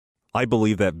I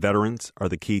believe that veterans are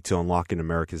the key to unlocking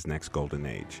America's next golden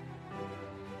age.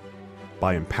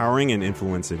 By empowering and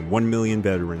influencing 1 million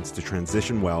veterans to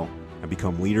transition well and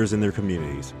become leaders in their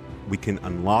communities, we can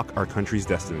unlock our country's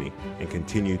destiny and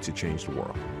continue to change the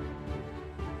world.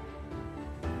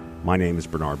 My name is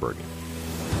Bernard Bergen.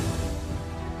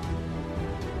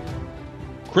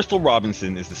 Crystal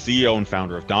Robinson is the CEO and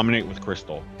founder of Dominate with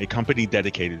Crystal, a company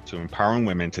dedicated to empowering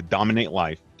women to dominate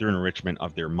life through enrichment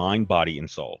of their mind, body, and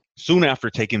soul. Soon after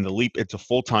taking the leap into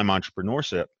full-time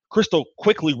entrepreneurship, Crystal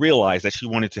quickly realized that she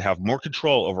wanted to have more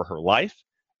control over her life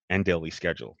and daily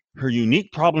schedule. Her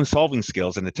unique problem-solving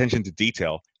skills and attention to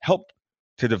detail helped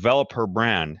to develop her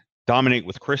brand, Dominate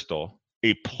with Crystal,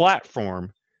 a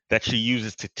platform that she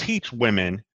uses to teach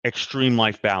women extreme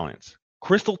life balance.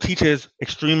 Crystal teaches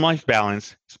extreme life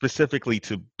balance specifically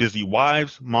to busy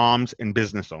wives, moms, and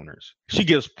business owners. She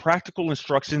gives practical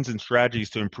instructions and strategies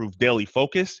to improve daily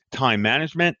focus, time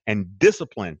management, and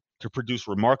discipline to produce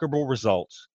remarkable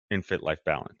results in fit life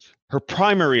balance. Her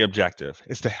primary objective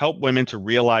is to help women to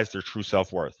realize their true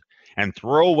self-worth and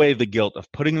throw away the guilt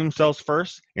of putting themselves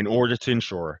first in order to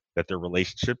ensure that their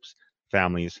relationships,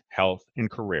 families, health,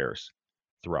 and careers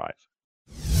thrive.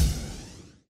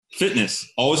 Fitness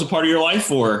always a part of your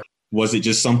life, or was it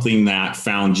just something that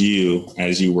found you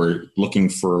as you were looking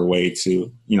for a way to,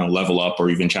 level up or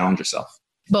even challenge yourself?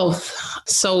 Both.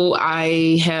 So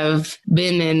I have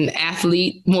been an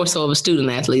athlete, more so of a student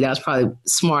athlete. I was probably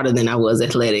smarter than I was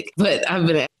athletic, but I've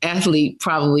been an athlete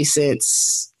probably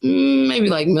since maybe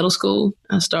like middle school.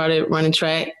 I started running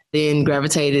track, then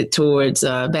gravitated towards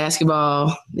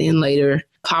basketball, then later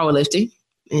powerlifting,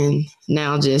 and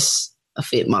now just a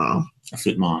fit mom. A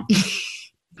fit mom.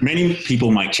 Many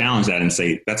people might challenge that and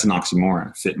say, that's an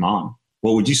oxymoron, fit mom.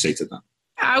 What would you say to them?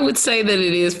 I would say that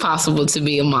it is possible to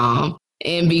be a mom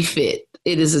and be fit.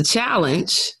 It is a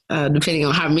challenge, depending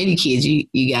on how many kids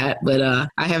you got. But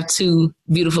I have two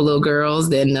beautiful little girls.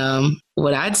 Then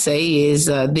what I'd say is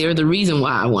they're the reason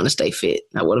why I want to stay fit.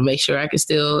 I want to make sure I can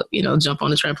still, jump on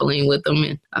the trampoline with them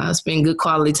and spend good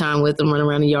quality time with them, run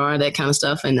around the yard, that kind of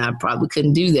stuff. And I probably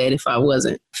couldn't do that if I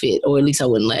wasn't fit, or at least I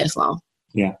wouldn't last long.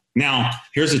 Yeah. Now,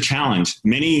 here's a challenge.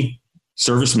 Many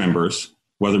service members,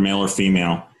 whether male or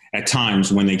female, at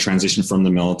times when they transition from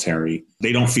the military,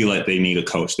 they don't feel that they need a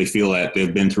coach. They feel that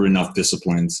they've been through enough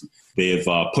disciplines. They've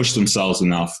pushed themselves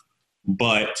enough.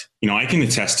 But, I can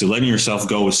attest to letting yourself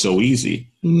go is so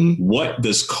easy. Mm-hmm. What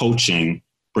does coaching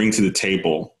bring to the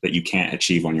table that you can't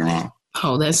achieve on your own?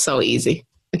 Oh, that's so easy.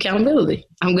 Accountability.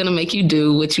 I'm going to make you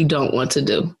do what you don't want to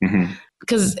do. Mm-hmm.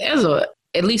 Because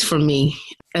at least for me,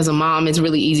 as a mom, it's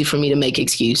really easy for me to make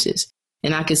excuses.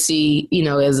 And I could see,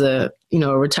 as a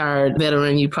retired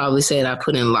veteran, you probably said I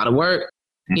put in a lot of work,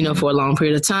 for a long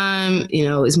period of time.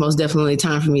 It's most definitely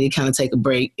time for me to kind of take a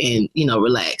break and,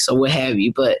 relax or what have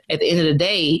you. But at the end of the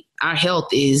day, our health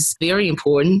is very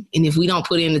important. And if we don't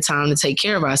put in the time to take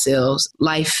care of ourselves,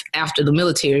 life after the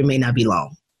military may not be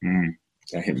long.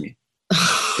 That hit me.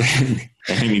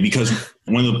 That hit me because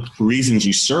one of the reasons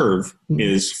you serve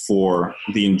is for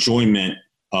the enjoyment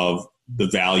of the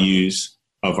values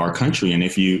of our country. And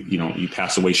if you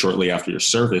pass away shortly after your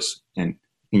service and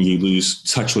you lose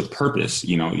touch with purpose,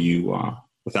 you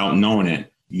without knowing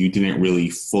it, you didn't really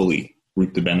fully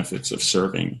reap the benefits of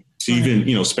serving. So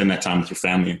even, spend that time with your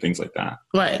family and things like that.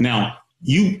 Right. Now,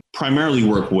 you primarily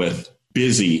work with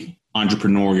busy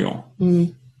entrepreneurial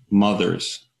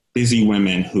mothers, busy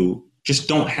women who just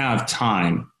don't have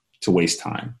time to waste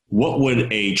time. What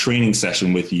would a training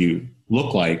session with you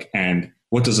look like? And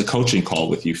what does a coaching call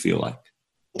with you feel like?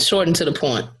 Short and to the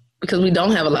point, because we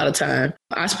don't have a lot of time.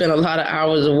 I spend a lot of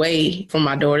hours away from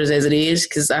my daughters as it is,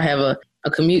 because I have a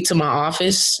commute to my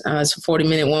office. It's a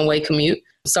 40-minute one-way commute.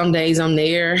 Some days I'm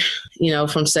there,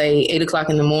 from say 8 o'clock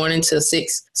in the morning till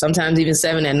 6, sometimes even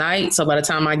 7 at night. So by the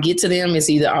time I get to them, it's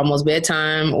either almost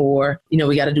bedtime or,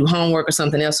 we got to do homework or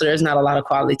something else. So there's not a lot of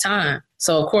quality time.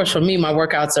 So, of course, for me, my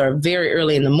workouts are very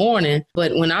early in the morning.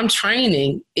 But when I'm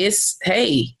training, it's,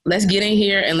 hey, let's get in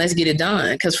here and let's get it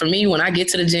done. Because for me, when I get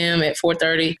to the gym at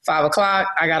 4:30, 5 o'clock,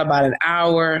 I got about an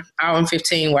hour and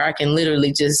 15 where I can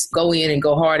literally just go in and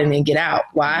go hard and then get out.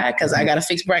 Why? Because I got to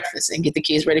fix breakfast and get the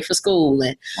kids ready for school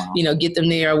and, get them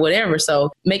there or whatever.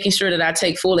 So making sure that I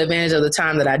take full advantage of the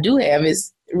time that I do have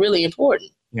is really important.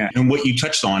 Yeah. And what you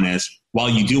touched on is while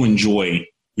you do enjoy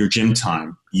your gym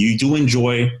time, you do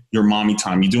enjoy your mommy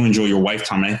time, you do enjoy your wife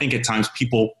time. And I think at times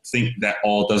people think that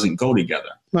all doesn't go together.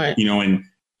 Right. And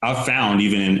I've found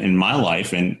even in my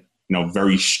life and,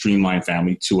 very streamlined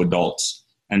family, 2 adults,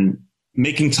 and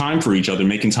making time for each other,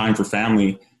 making time for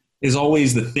family is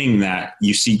always the thing that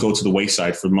you see go to the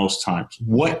wayside for most times.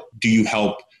 What do you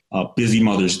help busy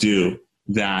mothers do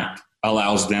that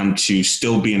allows them to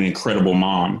still be an incredible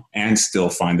mom and still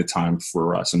find the time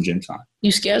for some gym time?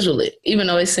 You schedule it, even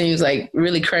though it seems like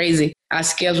really crazy. I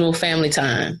schedule family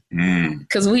time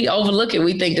because we overlook it.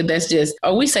 We think that that's just,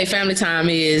 or we say family time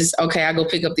is, okay, I go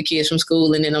pick up the kids from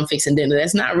school and then I'm fixing dinner.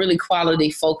 That's not really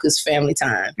quality focused family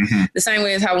time. The same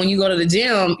way as how when you go to the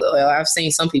gym, well, I've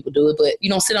seen some people do it, but you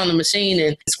don't sit on the machine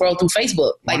and scroll through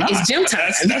Facebook. Like it's gym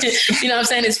time. You know what I'm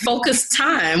saying? It's focused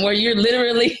time where you're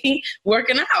literally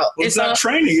working out. Well, it's not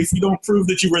training if you don't prove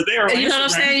that you were there. You know what I'm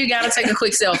saying? You got to take a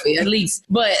quick selfie at least.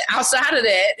 But outside of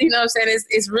that, you know what I'm saying?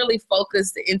 It's really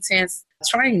focused, intense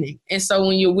training. And so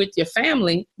when you're with your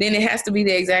family, then it has to be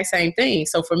the exact same thing.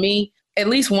 So for me, at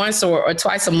least once or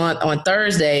twice a month on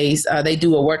Thursdays, they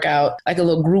do a workout, like a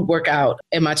little group workout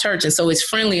at my church. And so it's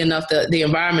friendly enough, the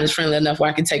environment is friendly enough where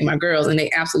I can take my girls and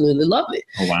they absolutely love it.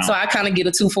 Oh, wow. So I kind of get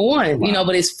a 2-for-1, you know,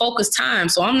 but it's focused time.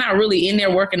 So I'm not really in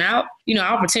there working out. You know,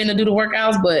 I'll pretend to do the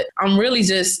workouts, but I'm really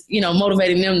just, you know,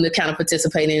 motivating them to kind of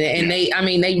participate in it. And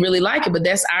they really like it, but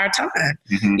that's our time.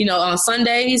 You know, on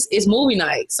Sundays, it's movie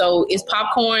night. So it's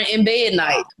popcorn in bed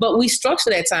night, but we structure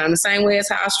that time the same way as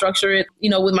how I structure it, you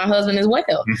know, with my husband as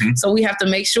well. So we have to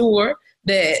make sure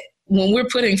that when we're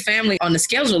putting family on the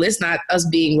schedule, it's not us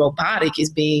being robotic, it's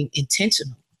being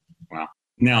intentional. Wow.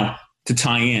 Now, to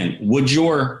tie in, would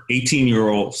your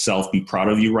 18-year-old self be proud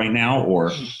of you right now,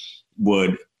 or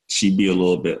would she be a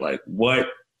little bit like, what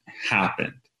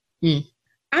happened?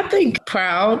 I think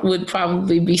proud would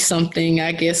probably be something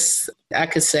I guess I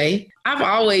could say. I've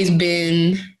always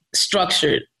been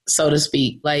structured, so to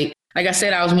speak. Like I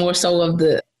said, I was more so of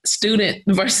the student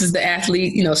versus the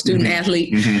athlete, you know, student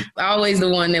athlete. Always the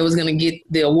one that was going to get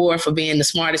the award for being the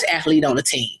smartest athlete on the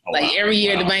team. Every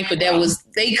year at the banquet, that was,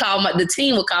 the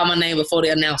team would call my name before the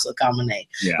announcer would call my name.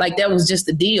 Like that was just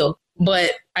the deal.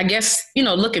 But I guess, you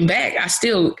know, looking back,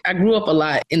 I grew up a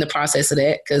lot in the process of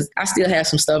that because I still have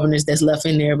some stubbornness that's left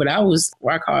in there, but I was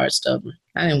rock hard stubborn.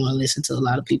 I didn't want to listen to a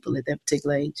lot of people at that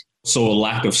particular age. So a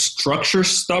lack of structure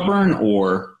stubborn,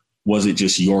 or was it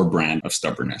just your brand of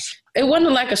stubbornness? It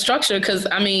wasn't like a structure because,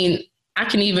 I mean, I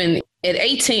can even at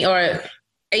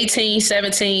 18,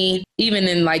 17, even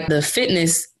in like the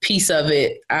fitness piece of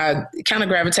it, I kind of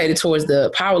gravitated towards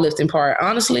the powerlifting part,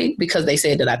 honestly, because they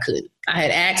said that I couldn't. I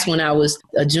had asked when I was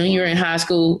a junior in high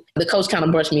school. The coach kind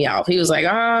of brushed me off. He was like,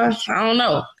 I don't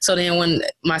know. So then when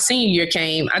my senior year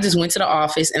came, I just went to the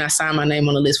office and I signed my name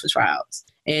on the list for trials.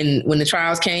 And when the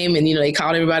trials came and, you know, they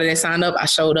called everybody that signed up, I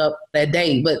showed up that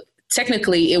day. But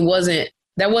technically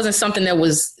that wasn't something that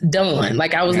was done.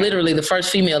 Like I was literally the first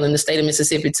female in the state of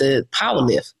Mississippi to power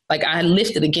lift. Like I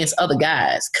lifted against other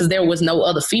guys because there was no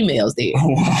other females there. Oh,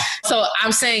 wow. So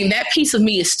I'm saying that piece of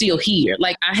me is still here.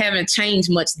 Like I haven't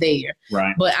changed much there,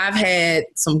 right? But I've had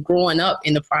some growing up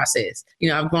in the process. You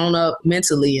know, I've grown up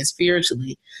mentally and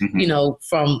spiritually, you know,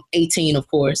 from 18, of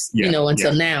course, you know,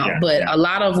 until now. But a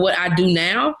lot of what I do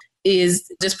now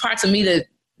is just parts of me that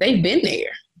they've been there.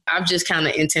 I've just kind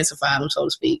of intensified them, so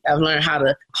to speak. I've learned how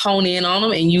to hone in on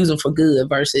them and use them for good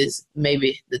versus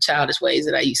maybe the childish ways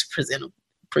that I used to present them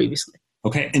previously.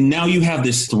 Okay. And now you have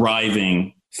this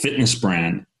thriving fitness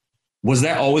brand. Was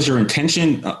that always your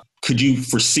intention? Could you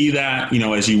foresee that, you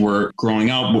know, as you were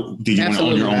growing up? Did you want to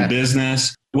own your own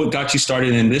business? What got you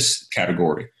started in this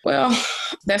category? Well,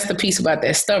 that's the piece about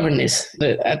that stubbornness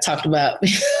that I talked about.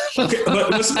 Okay, but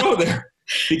let's go there.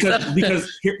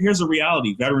 Because here's the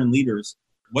reality. Veteran leaders,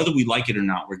 whether we like it or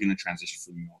not, we're going to transition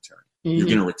from the military. You're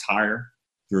going to retire.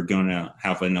 You're going to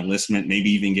have an enlistment, maybe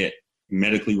even get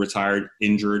medically retired,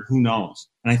 injured, who knows?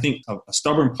 And I think a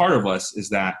stubborn part of us is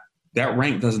that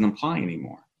rank doesn't apply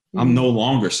anymore. I'm no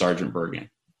longer Sergeant Bergen.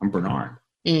 I'm Bernard.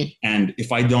 And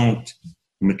if I don't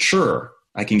mature,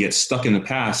 I can get stuck in the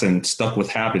past and stuck with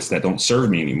habits that don't serve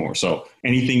me anymore. So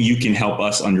anything you can help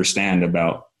us understand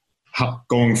about how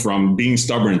going from being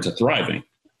stubborn to thriving.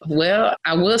 Well,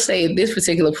 I will say at this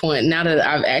particular point, now that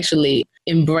I've actually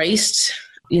embraced,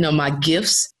 you know, my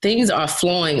gifts, things are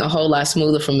flowing a whole lot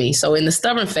smoother for me. So in the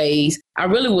stubborn phase, I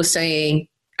really was saying,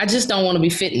 I just don't want to be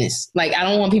fitness. Like, I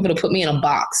don't want people to put me in a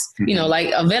box. You know,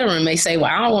 like a veteran may say,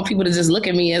 well, I don't want people to just look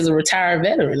at me as a retired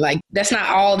veteran. Like, that's not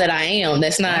all that I am.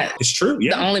 That's not it's true,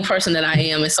 the only person that I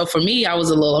am. And so for me, I was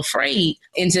a little afraid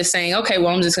in just saying, okay, well,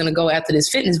 I'm just going to go after this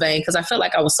fitness vein because I felt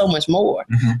like I was so much more.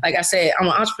 Like I said, I'm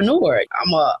an entrepreneur.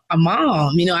 I'm a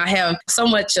mom. You know, I have so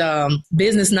much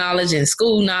business knowledge and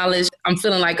school knowledge. I'm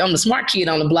feeling like I'm the smart kid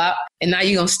on the block. And now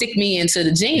you're going to stick me into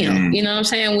the gym, you know what I'm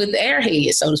saying, with the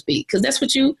airhead, so to speak. Because that's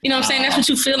what you know what I'm saying? That's what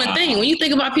you feel and think. When you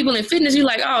think about people in fitness, you're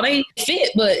like, oh, they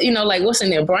fit. But, you know, like what's in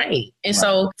their brain? And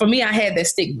so for me, I had that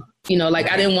stigma.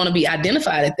 I didn't want to be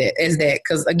identified as that.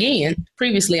 Because again,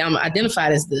 previously I'm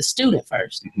identified as the student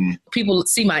first. Mm-hmm. People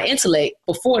see my intellect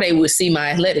before they would see my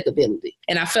athletic ability.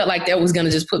 And I felt like that was going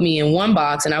to just put me in one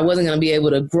box and I wasn't going to be able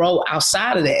to grow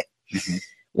outside of that. Mm-hmm.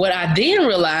 What I then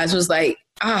realized was like,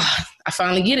 I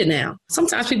finally get it now.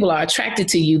 Sometimes people are attracted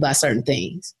to you by certain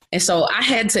things. And so I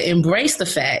had to embrace the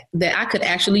fact that I could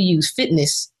actually use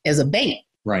fitness as a bait.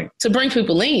 Right. To bring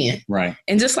people in. Right.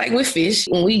 And just like with fish,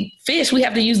 when we fish, we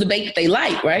have to use the bait that they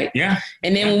like, right? Yeah.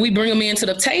 And then when we bring them into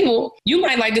the table, you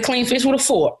might like to clean fish with a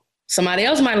fork. Somebody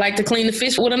else might like to clean the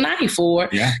fish with a knife or,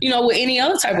 with any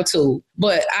other type of tool.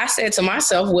 But I said to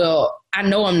myself, well, I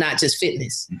know I'm not just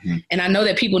fitness. Mm-hmm. And I know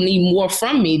that people need more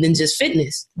from me than just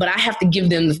fitness. But I have to give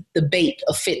them the bait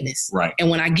of fitness. Right. And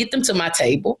when I get them to my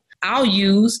table, I'll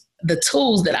use the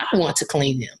tools that I want to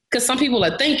clean them. Because some people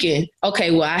are thinking,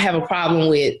 okay, well, I have a problem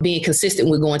with being consistent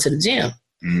with going to the gym.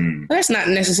 Mm. That's not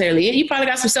necessarily it. You probably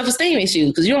got some self-esteem issues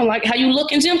because you don't like how you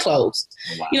look in gym clothes.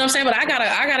 Wow. You know what I'm saying? But I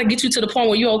gotta get you to the point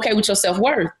where you're okay with your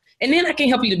self-worth. And then I can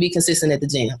help you to be consistent at the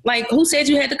gym. Like, who said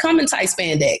you had to come in tight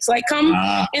spandex? Like, come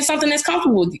in something that's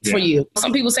comfortable for you.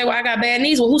 Some people say, well, I got bad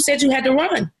knees. Well, who said you had to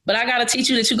run? But I got to teach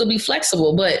you that you could be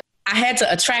flexible. But I had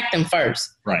to attract them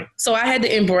first. Right. So I had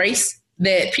to embrace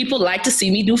that people like to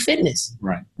see me do fitness.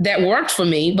 Right. That worked for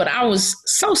me, but I was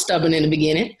so stubborn in the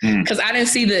beginning because I didn't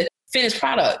see the finished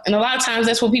product. And a lot of times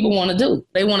that's what people want to do.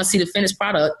 They want to see the finished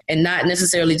product and not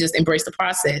necessarily just embrace the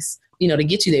process, to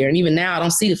get you there. And even now I don't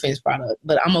see the finished product,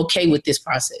 but I'm okay with this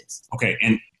process. Okay.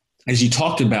 And as you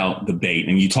talked about the bait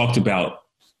and you talked about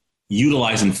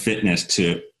utilizing fitness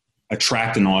to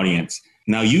attract an audience,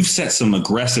 now you've set some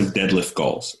aggressive deadlift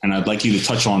goals. And I'd like you to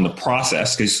touch on the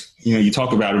process because, you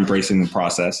talk about embracing the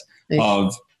process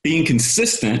of being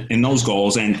consistent in those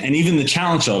goals and even the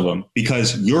challenge of them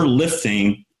because you're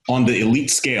lifting on the elite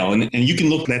scale. And you can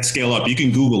look that scale up. You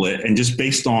can Google it. And just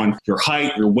based on your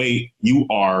height, your weight, you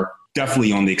are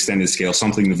definitely on the extended scale,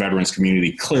 something the veterans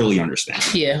community clearly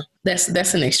understands. Yeah, that's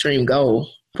an extreme goal,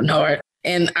 Bernard.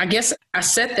 And I guess I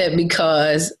set that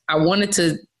because I wanted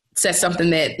to set something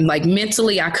that like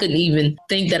mentally I couldn't even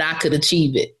think that I could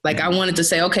achieve it. Like I wanted to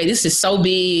say, okay, this is so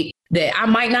big that I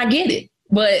might not get it.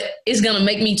 But it's going to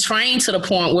make me train to the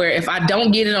point where if I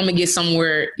don't get it, I'm going to get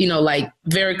somewhere, like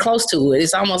very close to it.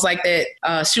 It's almost like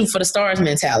that shoot for the stars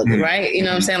mentality, right? You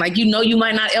know what I'm saying? Like, you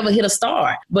might not ever hit a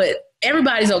star, but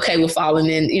everybody's okay with falling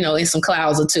in, in some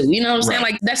clouds or two. You know what I'm saying?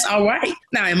 Like, that's all right.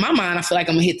 Now, in my mind, I feel like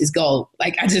I'm going to hit this goal.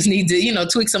 Like, I just need to,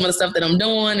 tweak some of the stuff that I'm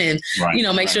doing and,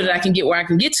 make sure that I can get where I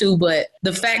can get to. But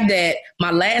the fact that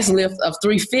my last lift of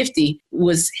 350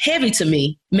 was heavy to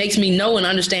me makes me know and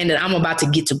understand that I'm about to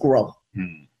get to grow.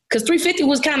 Because 350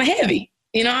 was kind of heavy.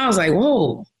 I was like,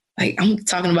 whoa, like I'm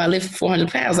talking about lifting 400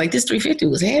 pounds. Like this 350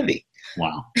 was heavy.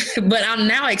 Wow. But I'm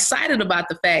now excited about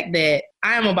the fact that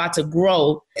I am about to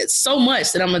grow so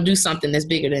much that I'm going to do something that's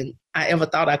bigger than I ever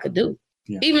thought I could do.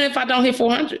 Yeah. Even if I don't hit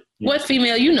 400. Yeah. What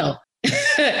female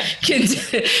can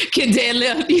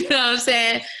deadlift, you know what I'm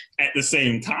saying? At the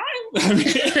same time?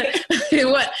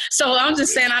 What? So I'm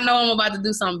just saying I know I'm about to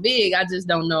do something big. I just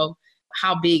don't know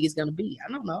how big it's going to be.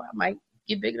 I don't know. I might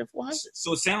get bigger than 400.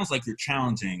 So it sounds like you're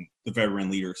challenging the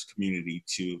veteran leaders community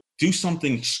to do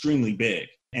something extremely big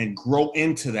and grow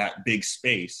into that big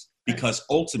space because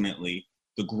ultimately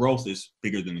the growth is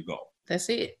bigger than the goal. That's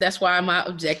it. That's why my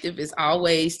objective is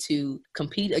always to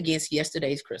compete against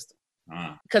yesterday's Crystal.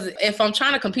 Because if I'm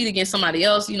trying to compete against somebody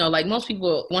else, like most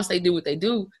people, once they do what they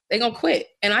do, they're going to quit.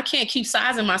 And I can't keep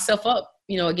sizing myself up,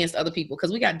 against other people because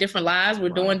we got different lives. We're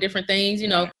doing different things,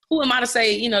 Who am I to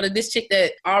say, that this chick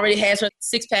that already has her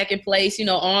six-pack in place,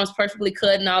 arms perfectly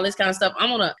cut and all this kind of stuff, I'm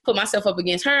going to put myself up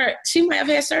against her. She might have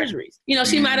had surgeries.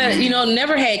 She might have,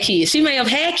 never had kids. She may have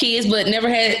had kids, but never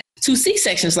had 2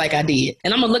 C-sections like I did.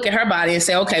 And I'm going to look at her body and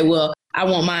say, okay, well, I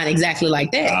want mine exactly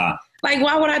like that. Like,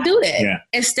 why would I do that? Yeah.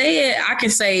 Instead, I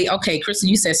can say, okay, Crystal,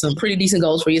 you set some pretty decent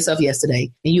goals for yourself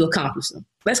yesterday and you accomplished them.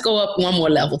 Let's go up one more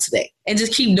level today and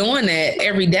just keep doing that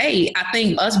every day. I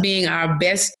think us being our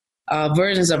best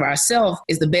versions of ourselves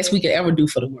is the best we could ever do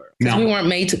for the world. Because we weren't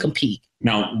made to compete.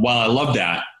 Now, while I love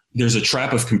that, there's a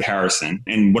trap of comparison.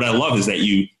 And what I love is that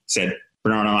you said,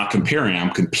 Bernard, I'm not comparing,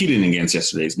 I'm competing against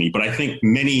yesterday's me. But I think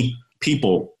many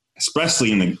people,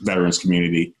 especially in the veterans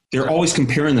community, they're always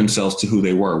comparing themselves to who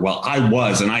they were. Well, I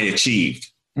was and I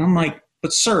achieved. And I'm like,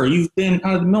 but sir, you've been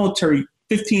out of the military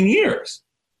 15 years.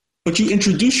 But you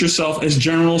introduce yourself as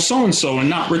General so-and-so and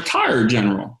not retired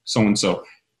General so-and-so.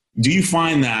 Do you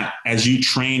find that as you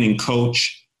train and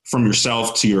coach from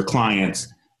yourself to your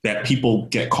clients that people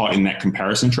get caught in that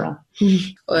comparison trap?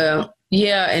 Well,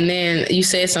 Yeah, and then you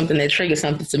said something that triggered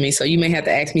something to me. So you may have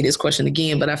to ask me this question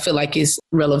again, but I feel like it's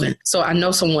relevant. So I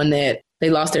know someone that they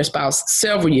lost their spouse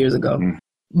several years ago,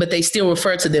 but they still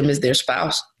refer to them as their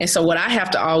spouse. And so what I have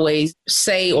to always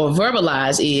say or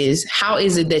verbalize is, how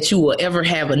is it that you will ever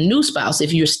have a new spouse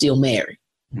if you're still married?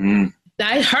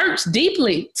 That it hurts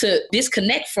deeply to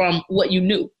disconnect from what you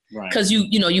knew. Because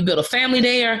you built a family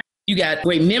there. You got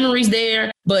great memories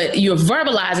there, but you're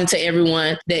verbalizing to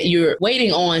everyone that you're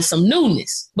waiting on some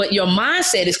newness, but your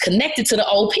mindset is connected to the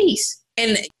old piece.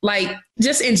 And like,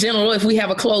 just in general, if we have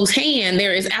a closed hand,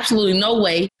 there is absolutely no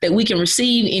way that we can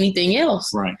receive anything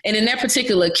else. Right. And in that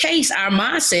particular case, our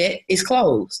mindset is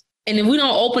closed. And if we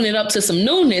don't open it up to some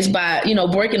newness by,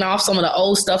 breaking off some of the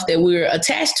old stuff that we're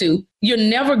attached to, you're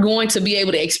never going to be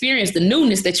able to experience the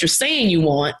newness that you're saying you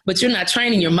want, but you're not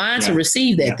training your mind to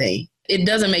receive that thing. It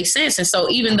doesn't make sense. And so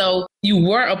even though you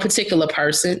were a particular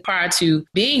person prior to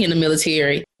being in the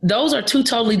military, those are two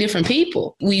totally different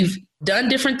people. We've done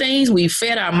different things. We've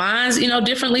fed our minds,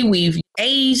 differently. We've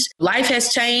aged. Life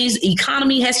has changed.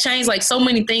 Economy has changed. Like, so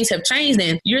many things have changed.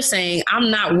 And you're saying, I'm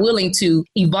not willing to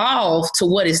evolve to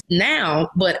what is now,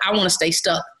 but I want to stay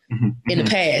stuck in the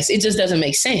past. It just doesn't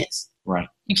make sense. Right.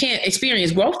 You can't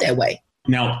experience growth that way.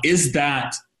 Now, is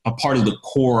that a part of the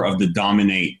core of the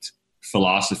Dominate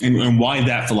philosophy, and why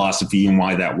that philosophy and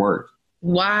why that word?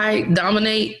 Why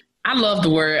Dominate? I love the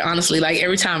word, honestly. Like,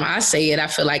 every time I say it, I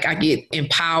feel like I get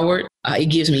empowered. It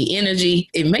gives me energy.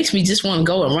 It makes me just want to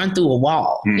go and run through a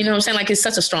wall. You know what I'm saying? Like, it's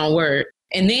such a strong word.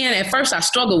 And then at first I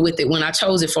struggled with it when I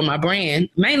chose it for my brand,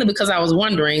 mainly because I was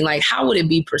wondering, like, how would it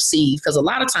be perceived? Because a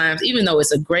lot of times, even though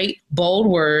it's a great, bold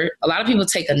word, a lot of people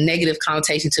take a negative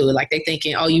connotation to it. Like, they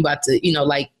thinking, oh, you about to,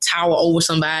 like, tower over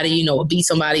somebody, or beat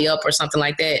somebody up or something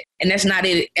like that. And that's not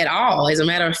it at all. As a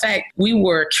matter of fact, we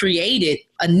were created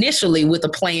initially with a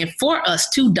plan for us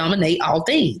to dominate all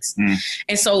things.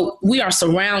 And so we are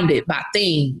surrounded by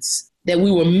things that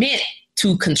we were meant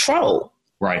to control.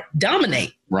 Right.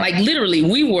 Dominate. Right. Like, literally,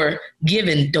 we were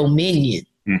given dominion.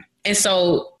 And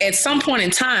so at some point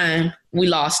in time, we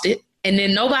lost it. And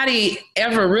then nobody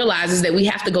ever realizes that we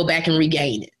have to go back and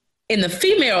regain it. In the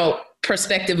female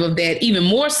perspective of that, even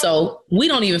more so, we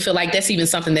don't even feel like that's even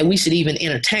something that we should even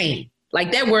entertain.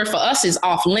 Like, that word for us is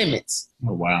off limits.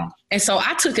 Oh, wow. And so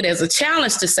I took it as a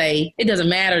challenge to say, it doesn't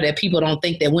matter that people don't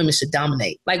think that women should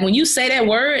dominate. Like, when you say that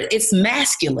word, it's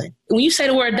masculine. When you say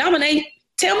the word dominate,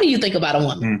 tell me you think about a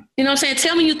woman. You know what I'm saying?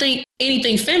 Tell me you think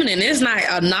anything feminine. It's not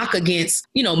a knock against,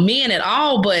 men at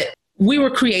all, but we were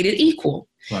created equal.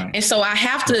 Right. And so I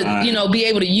have to, be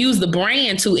able to use the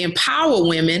brand to empower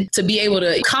women to be able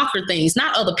to conquer things,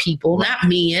 not other people, not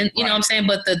men, you know what I'm saying?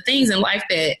 But the things in life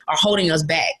that are holding us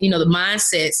back, the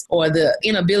mindsets or the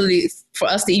inability for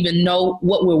us to even know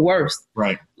what we're worth.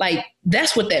 Right. Like,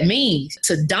 that's what that means,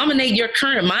 to dominate your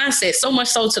current mindset, so much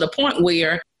so to the point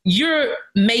where you're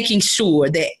making sure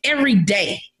that every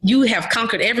day you have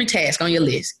conquered every task on your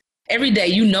list. Every day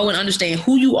you know and understand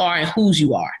who you are and whose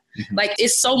you are. Like,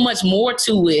 it's so much more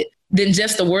to it than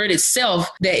just the word itself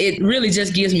that it really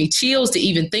just gives me chills to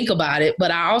even think about it.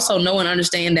 But I also know and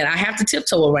understand that I have to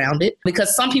tiptoe around it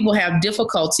because some people have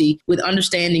difficulty with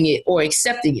understanding it or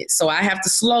accepting it. So I have to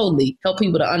slowly help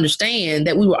people to understand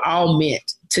that we were all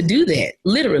meant to do that,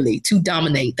 literally, to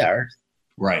dominate the earth.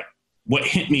 Right. What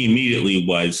hit me immediately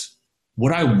was,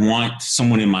 would I want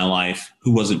someone in my life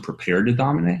who wasn't prepared to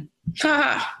dominate?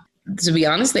 To be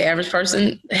honest, the average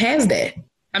person has that.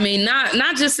 I mean,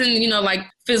 not just in, like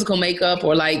physical makeup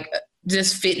or like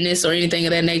just fitness or anything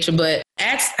of that nature, but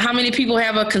ask how many people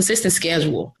have a consistent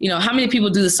schedule. How many people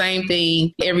do the same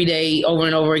thing every day over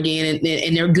and over again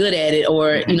and they're good at it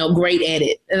or, great at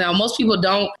it. And most people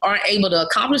aren't able to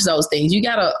accomplish those things.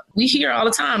 We hear all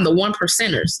the time, the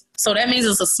 1%ers. So that means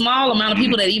it's a small amount of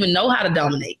people that even know how to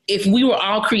dominate. If we were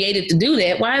all created to do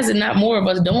that, why is it not more of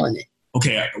us doing it?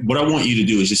 Okay. What I want you to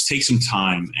do is just take some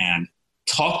time and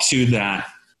talk to that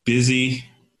busy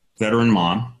veteran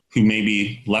mom who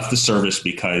maybe left the service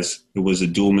because it was a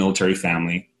dual military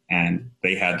family and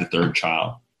they had the third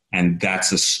child. And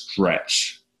that's a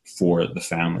stretch for the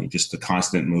family, just the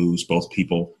constant moves, both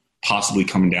people possibly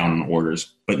coming down on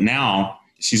orders. But now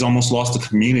she's almost lost the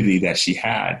community that she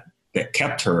had that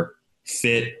kept her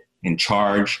fit, in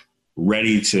charge,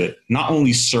 ready to not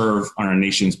only serve on our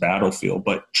nation's battlefield,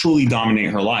 but truly dominate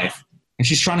her life. And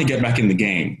she's trying to get back in the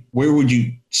game. Where would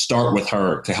you start with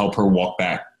her to help her walk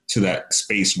back to that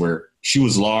space where she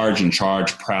was large, in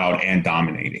charge, proud, and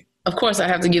dominating? Of course, I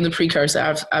have to give the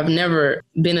precursor. I've never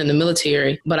been in the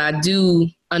military, but I do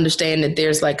understand that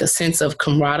there's like a sense of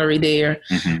camaraderie there,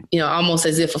 almost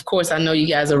as if, of course, I know you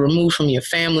guys are removed from your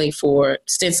family for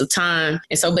stints of time.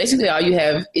 And so basically all you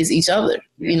have is each other,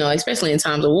 especially in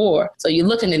times of war. So you're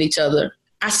looking at each other.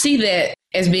 I see that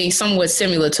as being somewhat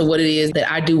similar to what it is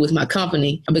that I do with my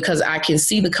company, because I can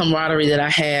see the camaraderie that I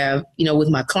have, with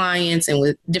my clients and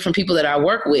with different people that I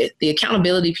work with. The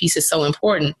accountability piece is so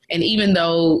important. And even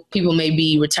though people may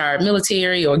be retired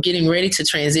military or getting ready to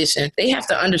transition, they have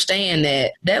to understand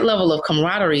that that level of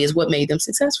camaraderie is what made them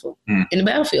successful in the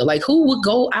battlefield. Like, who would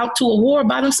go out to a war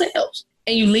by themselves?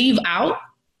 And you leave out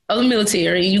of the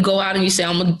military and you go out and you say,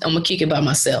 I'm gonna kick it by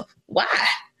myself. Why?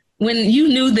 When you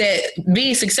knew that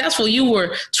being successful, you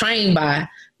were trained by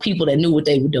people that knew what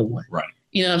they were doing. Right.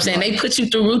 You know what I'm saying? Right. They put you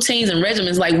through routines and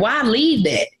regimens. Like, why leave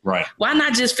that? Right. Why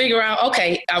not just figure out,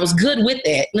 okay, I was good with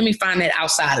that. Let me find that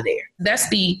outside of there. That's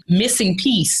the missing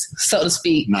piece, so to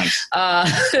speak. Nice.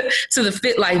 To the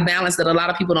fit life balance that a lot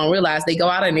of people don't realize. They go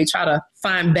out and they try to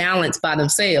find balance by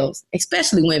themselves,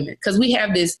 especially women, because we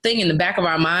have this thing in the back of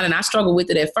our mind, and I struggled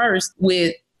with it at first,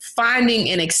 with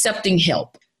finding and accepting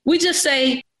help. We just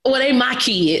say, well, they my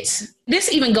kids.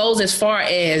 This even goes as far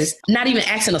as not even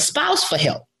asking a spouse for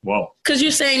help. Whoa. Because you're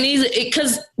saying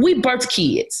because we birthed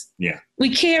kids. Yeah.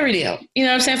 We carry them, you know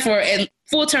what I'm saying, for a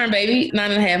full-term baby,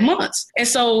 9.5 months. And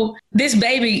so this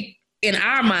baby in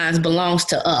our minds belongs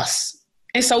to us.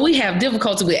 And so we have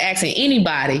difficulty with asking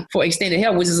anybody for extended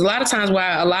help, which is a lot of times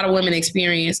why a lot of women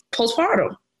experience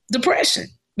postpartum depression.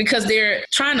 Because they're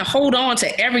trying to hold on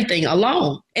to everything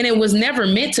alone. And it was never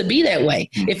meant to be that way.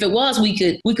 If it was, we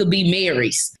could be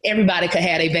Marys. Everybody could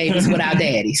have their babies without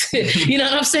daddies. You know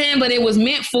what I'm saying? But it was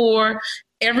meant for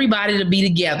everybody to be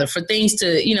together, for things to,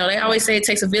 they always say it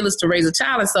takes a village to raise a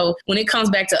child. And so when it comes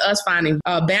back to us finding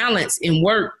a balance in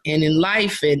work and in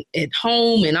life and at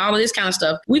home and all of this kind of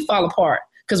stuff, we fall apart.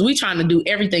 Because we're trying to do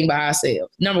everything by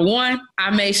ourselves. Number one, I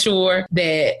made sure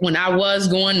that when I was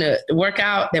going to work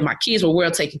out, that my kids were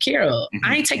well taken care of.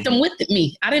 I ain't take them with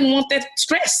me. I didn't want that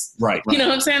stress. Right. You know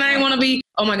what I'm saying? I didn't want to be,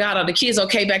 oh my God, are the kids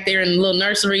okay back there in the little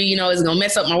nursery? Is it going to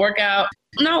mess up my workout?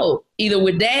 No, either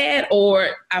with dad or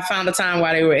I found a time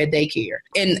while they were at daycare.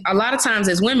 And a lot of times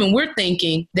as women, we're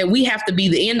thinking that we have to be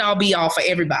the end all be all for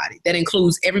everybody. That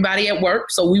includes everybody at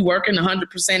work. So we working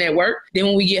 100% at work. Then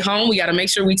when we get home, we got to make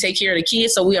sure we take care of the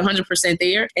kids. So we're 100%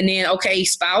 there. And then, okay,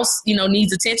 spouse,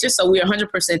 needs attention. So we're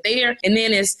 100% there. And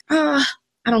then it's, I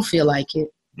don't feel like it.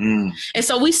 And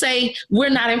so we say we're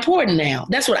not important now.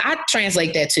 That's what I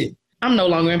translate that to. I'm no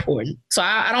longer important. So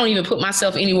I don't even put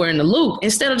myself anywhere in the loop.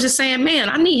 Instead of just saying, man,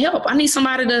 I need help. I need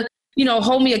somebody to,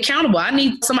 hold me accountable. I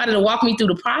need somebody to walk me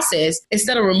through the process.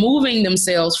 Instead of removing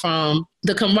themselves from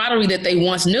the camaraderie that they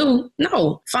once knew.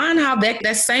 No, find how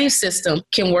that same system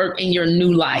can work in your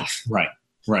new life.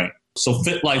 Right. So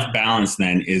fit life balance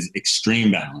then is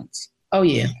extreme balance. Oh,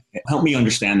 yeah. Help me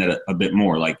understand that a bit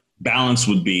more. Like balance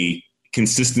would be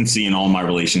consistency in all my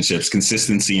relationships,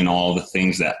 consistency in all the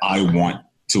things that I want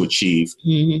to achieve.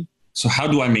 So how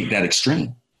do I make that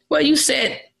extreme? Well, you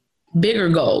set bigger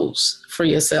goals for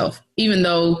yourself, even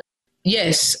though,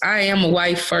 yes, I am a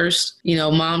wife first,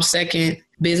 mom second,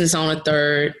 business owner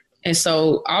third. And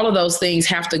so all of those things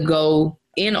have to go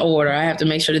in order. I have to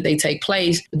make sure that they take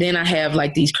place. But then I have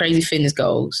like these crazy fitness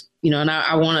goals, and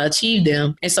I want to achieve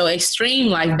them. And so extreme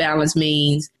life balance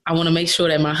means I want to make sure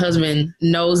that my husband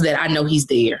knows that I know he's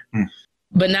there.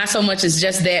 But not so much as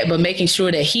just that, but making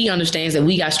sure that he understands that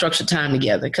we got structured time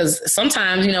together. Because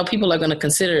sometimes, people are going to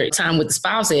consider time with the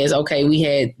spouse as, okay, we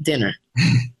had dinner.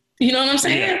 You know what I'm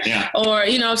saying? Yeah. Or,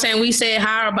 we said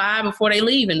hi or bye before they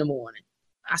leave in the morning.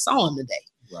 I saw him today.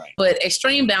 Right. But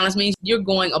extreme balance means you're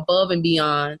going above and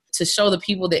beyond to show the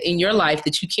people that in your life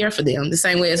that you care for them. The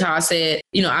same way as how I said,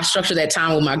 I structure that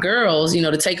time with my girls,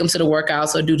 to take them to the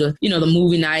workouts or do the, the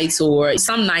movie nights, or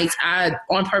some nights I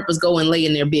on purpose go and lay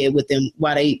in their bed with them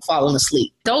while they falling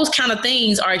asleep. Those kind of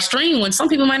things are extreme when some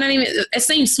people might not even, it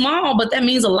seems small, but that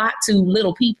means a lot to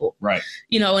little people. Right.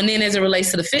 And then as it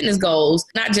relates to the fitness goals,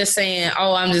 not just saying,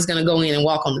 oh, I'm just going to go in and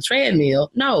walk on the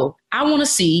treadmill. No, I want to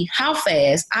see how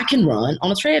fast I can run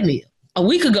on a treadmill. A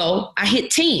week ago, I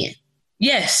hit 10.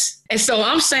 Yes. And so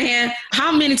I'm saying,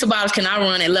 how many Tabatas can I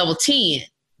run at level 10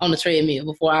 on the treadmill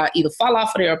before I either fall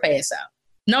off of there or pass out?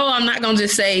 No, I'm not going to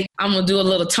just say I'm going to do a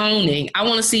little toning. I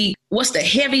want to see what's the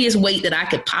heaviest weight that I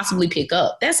could possibly pick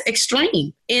up. That's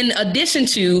extreme. In addition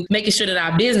to making sure that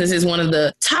our business is one of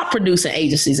the top producing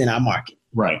agencies in our market.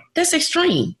 Right. That's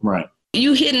extreme. Right.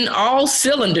 You hitting all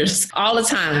cylinders all the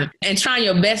time and trying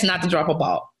your best not to drop a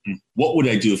ball. What would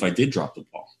I do if I did drop the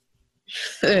ball?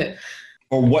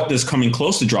 Or what does coming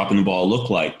close to dropping the ball look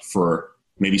like for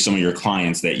maybe some of your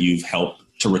clients that you've helped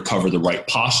to recover the right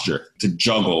posture to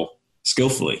juggle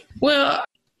skillfully? Well,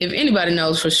 if anybody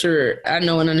knows for sure, I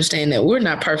know and understand that we're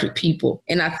not perfect people.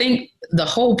 And I think the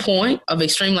whole point of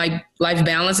extreme life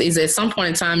balance is at some point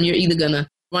in time, you're either going to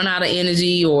run out of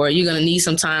energy or you're going to need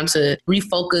some time to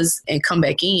refocus and come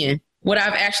back in. What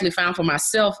I've actually found for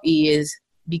myself is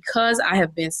because I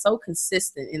have been so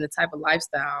consistent in the type of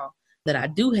lifestyle that I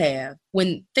do have,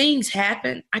 when things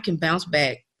happen, I can bounce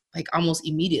back like almost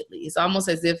immediately. It's almost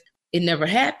as if it never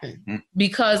happened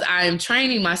because I am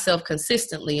training myself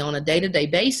consistently on a day-to-day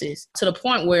basis to the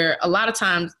point where a lot of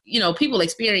times, you know, people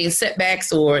experience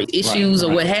setbacks or issues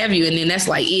or what have you. And then that's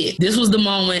like it. This was the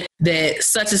moment that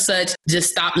such and such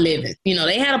just stopped living. You know,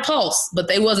 they had a pulse, but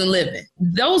they wasn't living.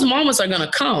 Those moments are going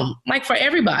to come, like for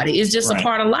everybody. It's just a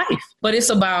part of life. But it's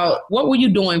about what were you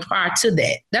doing prior to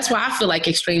that? That's why I feel like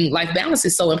extreme life balance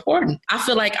is so important. I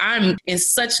feel like I'm in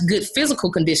such good physical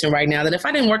condition right now that if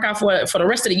I didn't work out for the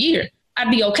rest of the year, I'd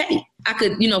be okay. I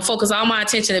could, you know, focus all my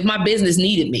attention if my business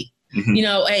needed me. You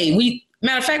know, hey,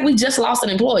 matter of fact, we just lost an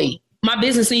employee. My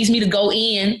business needs me to go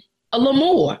in a little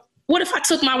more. What if I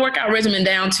took my workout regimen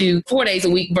down to 4 days a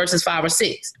week versus 5 or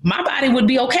 6? My body would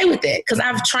be okay with that because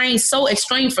I've trained so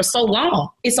extreme for so long.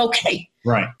 It's okay.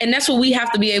 Right. And that's what we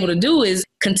have to be able to do is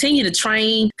continue to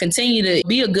train, continue to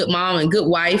be a good mom and good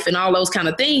wife and all those kind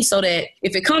of things so that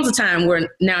if it comes a time where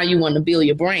now you want to build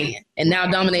your brand and now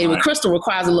Dominated with Crystal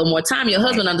requires a little more time, your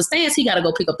husband understands he got to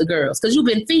go pick up the girls because you've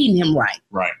been feeding him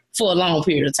right for a long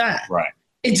period of time. Right.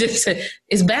 It just,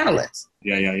 it's balance.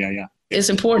 Yeah. It's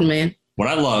important, man. What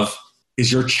I love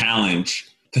is your challenge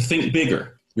to think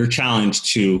bigger, your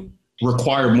challenge to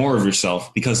require more of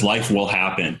yourself because life will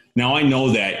happen. Now, I know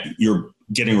that you're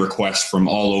getting requests from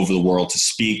all over the world to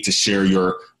speak, to share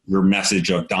your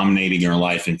message of dominating your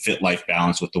life and fit life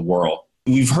balance with the world.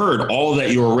 We've heard all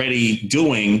that you're already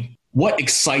doing. What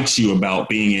excites you about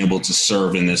being able to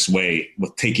serve in this way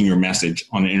with taking your message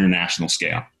on an international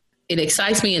scale? It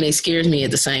excites me and it scares me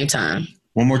at the same time.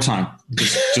 One more time,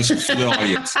 just for the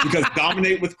audience, because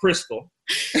Dominate with Crystal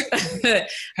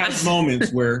has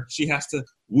moments where she has to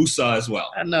woosah as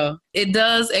well. I know. It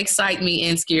does excite me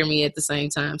and scare me at the same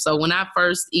time. So when I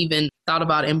first even thought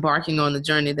about embarking on the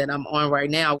journey that I'm on right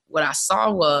now, what I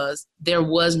saw was there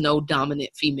was no dominant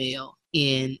female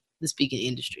in the speaking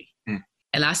industry.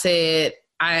 And I said,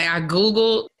 I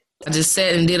Googled, I just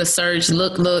sat and did a search,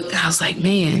 look. I was like,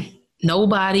 man,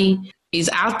 nobody is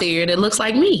out there that looks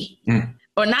like me.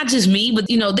 Or not just me, but,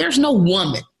 you know, there's no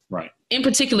woman in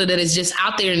particular that is just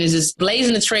out there and is just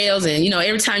blazing the trails. And, you know,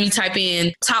 every time you type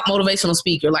in top motivational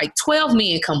speaker, like 12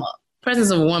 men come up.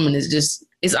 Presence of a woman is just,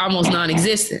 it's almost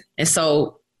non-existent. And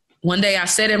so one day I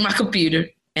sat at my computer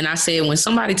and I said, when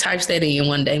somebody types that in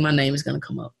one day, my name is going to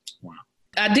come up. Wow.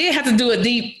 I did have to do it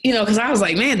deep, you know, because I was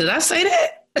like, man, did I say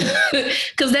that?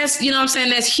 Because that's, you know what I'm saying?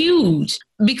 That's huge.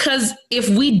 Because if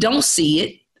we don't see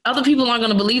it, other people aren't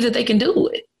going to believe that they can do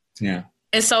it. Yeah.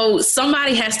 And so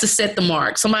somebody has to set the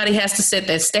mark. Somebody has to set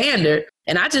that standard.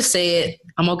 And I just said,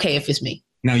 I'm okay if it's me.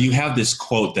 Now, you have this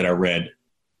quote that I read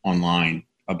online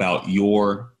about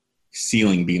your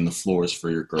ceiling being the floors for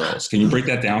your girls. Can you break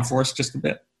that down for us just a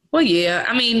bit? Well, yeah.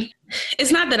 I mean,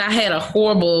 it's not that I had a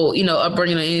horrible, you know,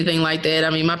 upbringing or anything like that. I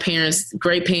mean, my parents,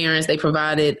 great parents, they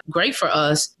provided great for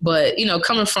us. But, you know,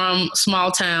 coming from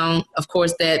small town, of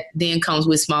course, that then comes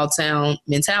with small town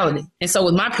mentality. And so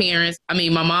with my parents, I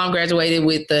mean, my mom graduated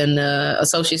with an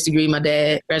associate's degree. My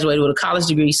dad graduated with a college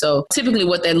degree. So typically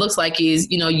what that looks like is,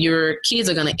 you know, your kids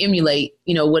are going to emulate,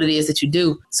 you know, what it is that you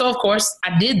do. So, of course,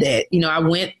 I did that. You know, I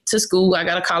went to school, I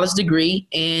got a college degree,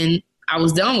 and I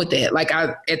was done with that. Like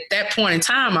at that point in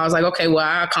time, I was like, okay, well,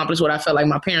 I accomplished what I felt like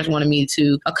my parents wanted me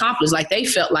to accomplish. Like they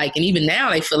felt like, and even now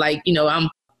they feel like, you know, I'm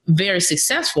very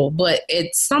successful. But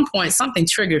at some point, something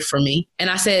triggered for me. And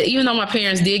I said, even though my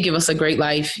parents did give us a great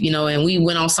life, you know, and we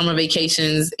went on summer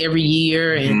vacations every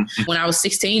year. And when I was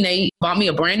 16, they bought me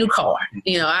a brand new car.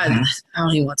 You know, I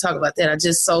don't even want to talk about that. I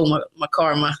just sold my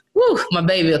car, my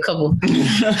baby a couple,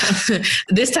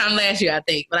 this time last year, I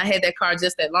think. But I had that car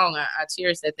just that long. I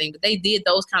cherished that thing. But they did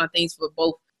those kind of things for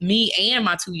both me and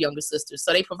my two younger sisters.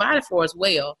 So they provided for us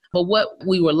well. But what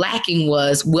we were lacking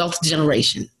was wealth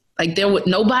generation. Like there was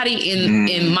nobody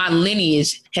in my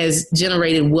lineage has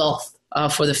generated wealth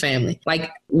for the family.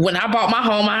 Like when I bought my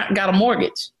home, I got a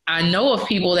mortgage. I know of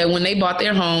people that when they bought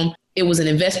their home, it was an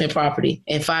investment property.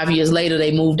 And 5 years later,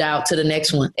 they moved out to the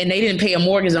next one. And they didn't pay a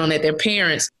mortgage on that. Their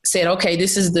parents said, okay,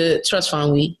 this is the trust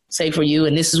fund we save for you.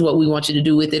 And this is what we want you to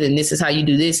do with it. And this is how you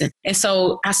do this. And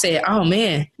so I said, oh,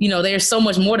 man, you know, there's so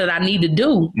much more that I need to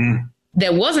do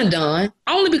that wasn't done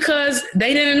only because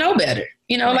they didn't know better.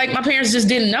 You know, like my parents just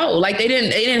didn't know. Like they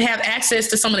didn't have access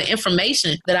to some of the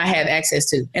information that I have access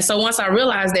to. And so once I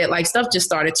realized that, like, stuff just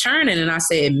started churning, and I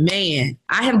said, man,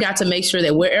 I have got to make sure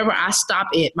that wherever I stop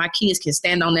it, my kids can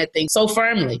stand on that thing so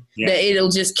firmly that it'll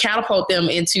just catapult them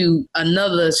into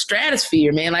another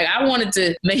stratosphere, man. Like I wanted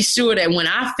to make sure that when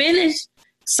I finish,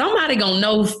 somebody gonna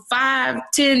know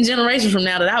 5-10 generations from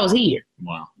now that I was here.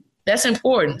 Wow. That's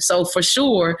important. So for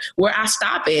sure, where I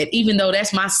stop at, even though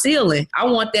that's my ceiling, I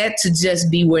want that to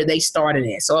just be where they started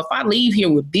at. So if I leave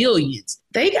here with billions,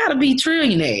 they got to be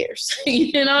trillionaires.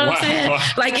 You know what I'm saying?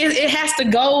 Like it has to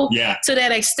go to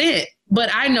that extent. But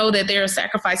I know that there are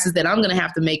sacrifices that I'm going to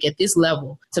have to make at this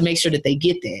level to make sure that they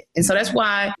get that. And so that's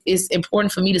why it's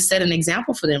important for me to set an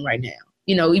example for them right now.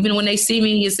 You know, even when they see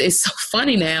me, it's so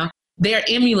funny now. They're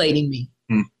emulating me.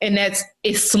 And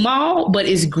it's small, but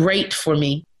it's great for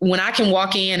me. When I can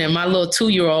walk in and my little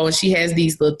 2-year-old, and she has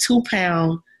these little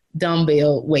 2-pound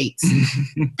dumbbell weights.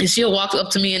 And she'll walk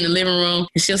up to me in the living room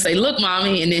and she'll say, look,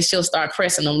 mommy. And then she'll start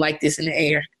pressing them like this in the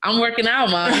air. I'm working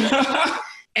out, mommy.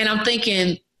 And I'm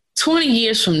thinking 20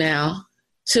 years from now,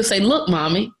 she'll say, look,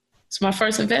 mommy, it's my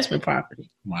first investment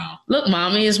property. Wow. Look,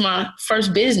 mommy, it's my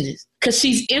first business. Because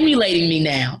she's emulating me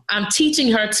now. I'm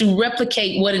teaching her to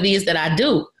replicate what it is that I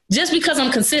do. Just because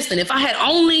I'm consistent. If I had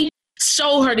only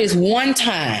showed her this one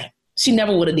time, she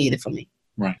never would have did it for me.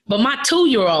 Right. But my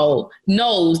 2-year-old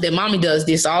knows that mommy does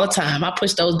this all the time. I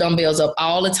push those dumbbells up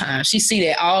all the time. She see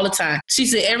that all the time. She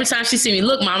said every time she see me,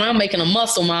 look, mommy, I'm making a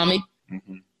muscle, mommy.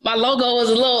 Mm-hmm. My logo is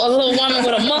a little woman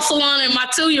with a muscle on it. And my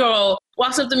 2-year-old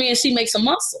walks up to me and she makes a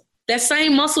muscle. That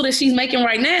same muscle that she's making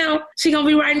right now, she gonna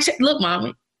be writing check. Look,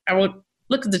 mommy,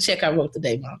 look at the check I wrote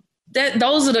today, mommy.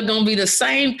 Those are going to be the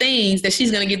same things that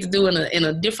she's going to get to do in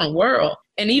a different world.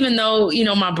 And even though, you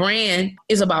know, my brand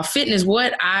is about fitness,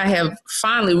 what I have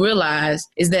finally realized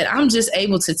is that I'm just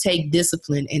able to take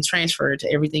discipline and transfer it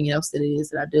to everything else that it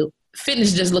is that I do.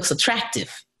 Fitness just looks attractive,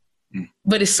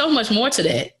 but it's so much more to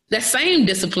that. That same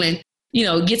discipline, you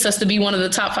know, gets us to be one of the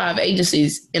top 5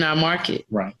 agencies in our market.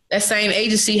 Right. That same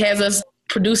agency has us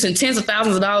producing tens of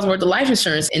thousands of dollars worth of life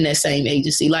insurance in that same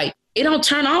agency. Like, it don't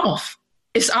turn off.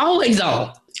 It's always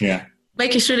on. Yeah.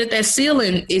 Making sure that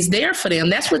ceiling is there for them.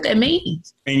 That's what that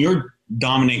means. And your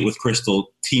Dominate with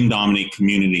Crystal, Team Dominate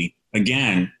community,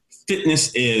 again,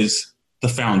 fitness is the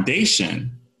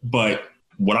foundation. But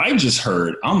what I just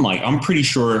heard, I'm pretty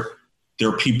sure there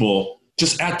are people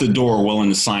just at the door willing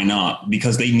to sign up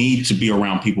because they need to be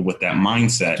around people with that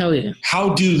mindset. Oh, yeah.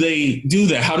 How do they do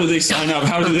that? How do they sign up?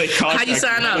 How do they contact How you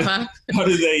sign up, huh? How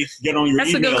do they get on your That's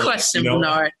email? That's a good question,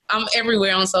 Bernard. I'm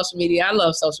everywhere on social media. I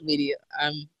love social media.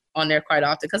 I'm on there quite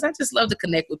often because I just love to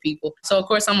connect with people. So, of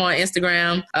course, I'm on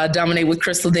Instagram, Dominate with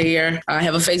Crystal there. I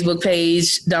have a Facebook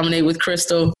page, Dominate with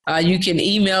Crystal. You can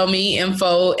email me,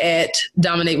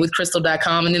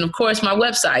 info@dominatewithcrystal.com. And then, of course, my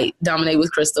website,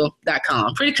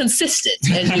 dominatewithcrystal.com. Pretty consistent,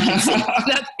 as you can see.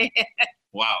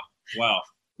 Wow.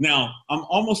 Now, I'm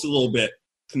almost a little bit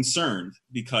concerned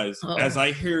because as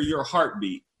I hear your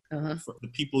heartbeat for the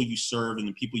people you serve and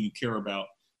the people you care about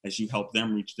as you help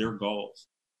them reach their goals,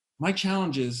 my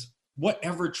challenge is,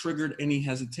 whatever triggered any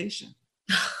hesitation?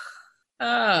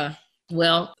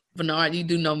 Well, Bernard, you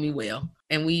do know me well.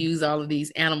 And we use all of these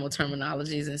animal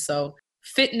terminologies. And so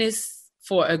fitness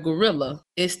for a gorilla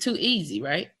is too easy,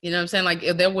 right? You know what I'm saying? Like,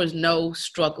 if there was no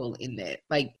struggle in that.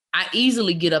 Like, I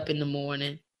easily get up in the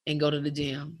morning and go to the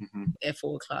gym at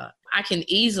 4:00. I can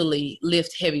easily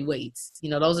lift heavy weights.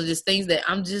 You know, those are just things that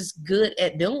I'm just good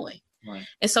at doing. Right.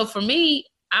 And so for me,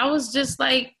 I was just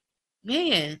like,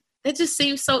 man, that just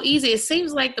seems so easy. It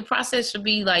seems like the process should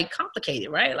be like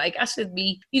complicated, right? Like I should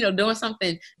be, you know, doing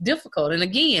something difficult. And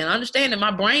again, understand that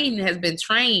my brain has been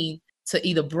trained to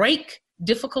either break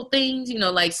difficult things, you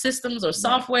know, like systems or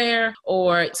software,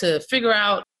 or to figure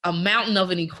out a mountain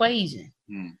of an equation.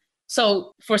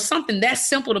 So for something that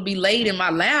simple to be laid in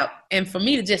my lap and for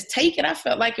me to just take it, I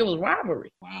felt like it was robbery.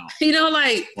 Wow. You know,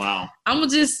 like, I'm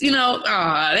just, you know,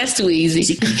 that's too easy.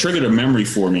 See, you triggered a memory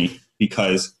for me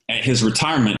because at his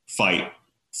retirement fight,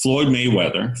 Floyd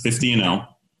Mayweather, 50-0,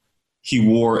 he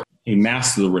wore a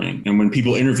mask to the ring. And when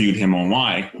people interviewed him on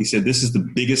why, he said, this is the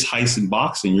biggest heist in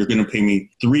boxing. You're going to pay me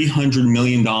 $300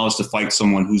 million to fight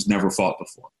someone who's never fought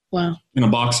before. Wow. In a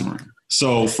boxing ring.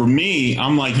 So for me,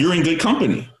 I'm like, you're in good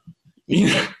company. You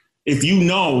know, if you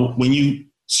know, when you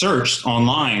searched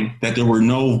online that there were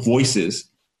no voices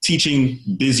teaching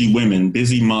busy women,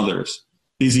 busy mothers,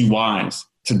 busy wives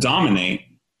to dominate,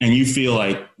 and you feel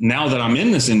like now that I'm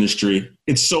in this industry,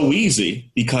 it's so easy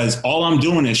because all I'm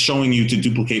doing is showing you to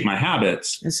duplicate my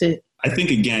habits. That's it. I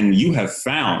think, again, you have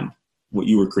found what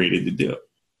you were created to do.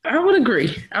 I would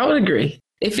agree.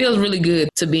 It feels really good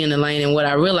to be in the lane. And what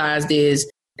I realized is,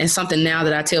 and something now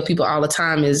that I tell people all the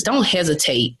time is, don't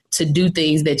hesitate to do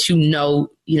things that you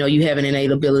have an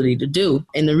innate ability to do.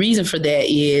 And the reason for that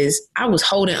is I was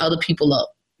holding other people up.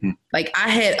 Like I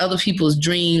had other people's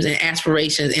dreams and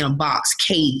aspirations in a box,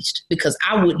 caged, because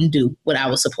I wouldn't do what I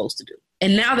was supposed to do.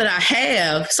 And now that I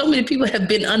have, so many people have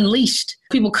been unleashed.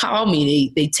 People call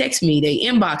me, they text me, they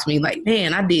inbox me like,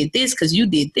 man, I did this because you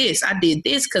did this. I did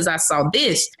this because I saw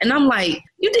this. And I'm like,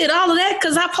 you did all of that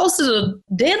because I posted a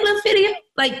deadlift video?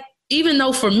 Like, even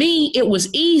though for me it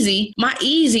was easy, my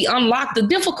easy unlocked the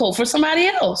difficult for somebody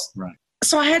else. Right.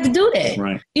 So I had to do that.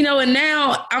 Right. And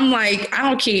now I'm like, I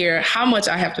don't care how much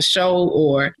I have to show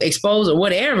or expose or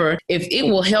whatever. If it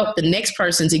will help the next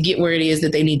person to get where it is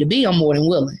that they need to be, I'm more than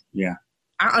willing. Yeah.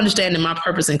 I understand that my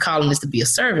purpose and calling is to be a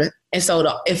servant. And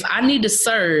so if I need to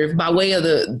serve by way of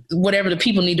whatever the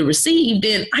people need to receive,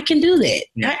 then I can do that.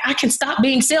 Yeah. I can stop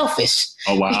being selfish.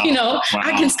 Oh, wow. Wow.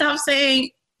 I can stop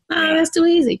saying, that's too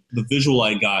easy. The visual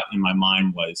I got in my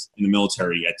mind was, in the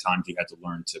military, at times you had to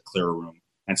learn to clear a room.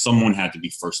 And someone had to be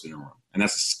first in the room. And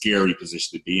that's a scary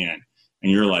position to be in.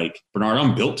 And you're like, Bernard,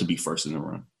 I'm built to be first in the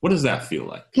room. What does that feel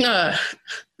like?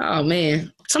 Oh,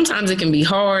 man. Sometimes it can be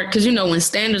hard because, when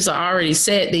standards are already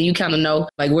set, then you kind of know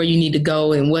like where you need to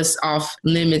go and what's off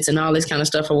limits and all this kind of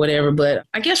stuff or whatever. But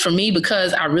I guess for me,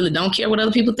 because I really don't care what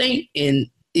other people think and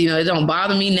it don't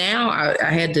bother me now. I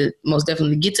had to most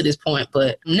definitely get to this point.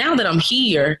 But now that I'm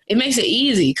here, it makes it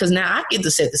easy because now I get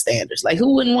to set the standards. Like,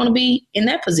 who wouldn't want to be in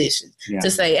that position to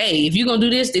say, hey, if you're going to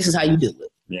do this, this is how you do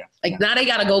it. Yeah. Like, now they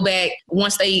got to go back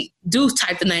once they do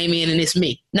type the name in and it's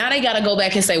me. Now they got to go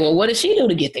back and say, well, what did she do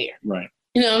to get there? Right.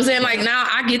 You know what I'm saying? Like, now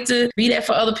I get to be that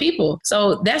for other people.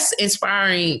 So that's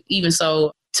inspiring, even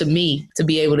so, to me, to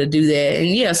be able to do that. And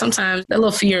yeah, sometimes that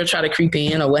little fear will try to creep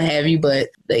in or what have you, but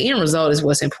the end result is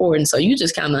what's important. So you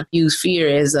just kind of use fear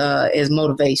as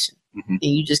motivation. Mm-hmm.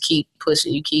 And you just keep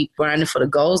pushing, you keep grinding for the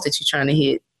goals that you're trying to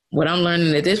hit. What I'm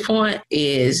learning at this point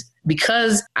is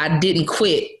because I didn't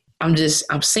quit, I'm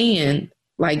seeing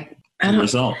like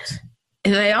results.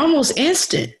 And they almost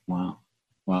instant. Wow.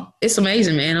 It's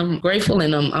amazing, man. I'm grateful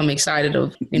and I'm excited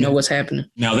of, what's happening.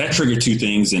 Now that triggered two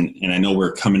things, and I know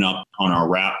we're coming up on our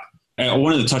wrap. I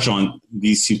wanted to touch on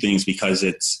these two things because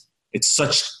it's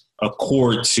such a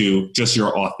core to just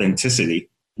your authenticity.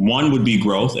 One would be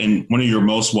growth, and one of your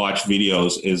most watched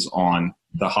videos is on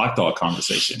the hot dog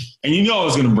conversation. And I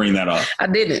was going to bring that up. I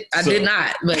didn't. I did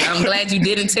not, but I'm glad you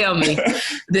didn't tell me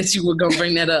that you were going to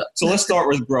bring that up. So let's start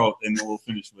with growth, and then we'll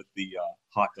finish with the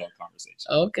hot dog conversation.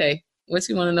 Okay. What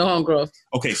you want to know on growth?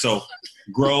 Okay, so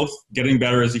growth, getting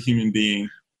better as a human being,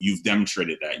 you've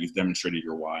demonstrated that. You've demonstrated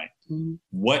your why. Mm-hmm.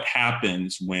 What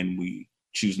happens when we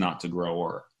choose not to grow,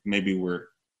 or maybe we're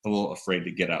a little afraid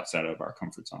to get outside of our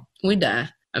comfort zone? We die.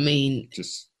 I mean,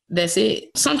 that's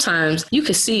it. Sometimes you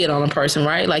can see it on a person,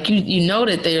 right? Like you know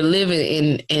that they're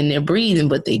living and they're breathing,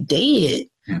 but they dead.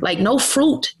 Like no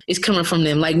fruit is coming from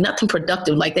them, like nothing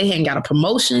productive. Like they hadn't got a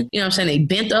promotion, you know what I'm saying? They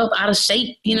bent up out of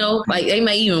shape, like they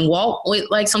may even walk with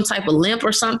like some type of limp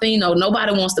or something,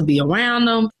 nobody wants to be around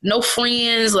them. No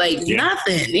friends, like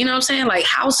nothing, you know what I'm saying? Like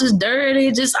house is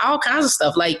dirty, just all kinds of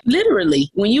stuff. Like literally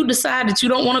when you decide that you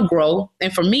don't want to grow,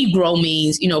 and for me, grow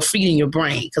means, feeding your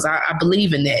brain. Cause I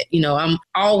believe in that, I'm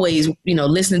always,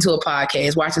 listening to a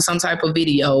podcast, watching some type of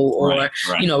video or,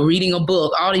 reading a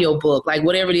book, audio book, like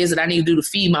whatever it is that I need to do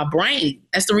to feed my brain.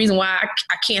 That's the reason why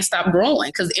I can't stop growing,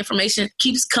 because information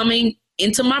keeps coming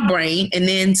into my brain and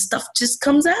then stuff just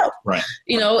comes out. Right.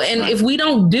 If we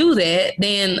don't do that,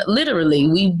 then literally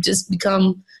we just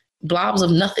become blobs of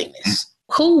nothingness.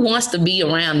 Who wants to be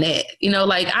around that?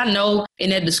 Like I know in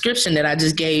that description that I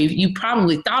just gave, you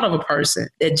probably thought of a person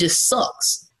that just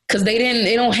sucks. Because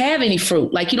they don't have any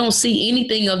fruit. Like you don't see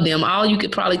anything of them. All you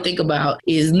could probably think about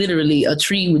is literally a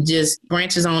tree with just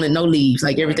branches on and no leaves.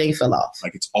 Like everything fell off.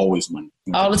 Like it's always winter.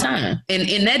 All the time. And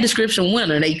in that description,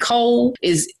 winter, they cold,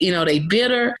 they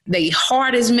bitter, they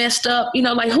heart is messed up.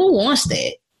 Like who wants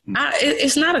that?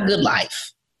 It's not a good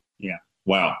life. Yeah.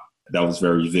 Wow. That was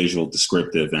very visual,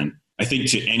 descriptive. And I think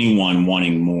to anyone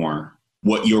wanting more,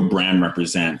 what your brand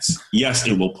represents, yes,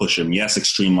 it will push them. Yes,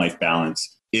 extreme life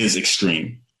balance is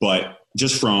extreme. But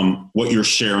just from what you're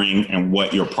sharing and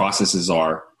what your processes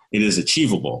are, it is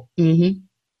achievable. Mm-hmm.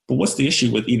 But what's the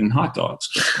issue with eating hot dogs?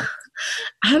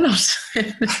 I don't.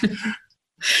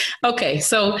 Okay,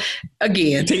 so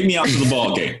again, take me out to the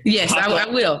ball game. Yes, I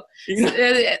will.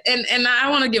 And I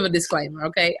want to give a disclaimer.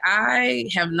 Okay, I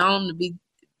have known to be.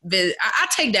 I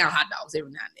take down hot dogs every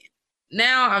now and then.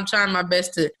 Now I'm trying my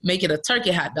best to make it a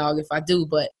turkey hot dog if I do.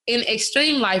 But in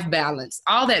extreme life balance,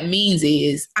 all that means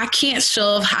is I can't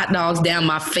shove hot dogs down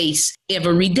my face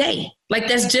every day. Like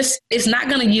it's not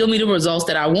going to yield me the results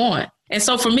that I want. And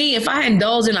so for me, if I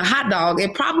indulge in a hot dog,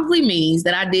 it probably means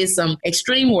that I did some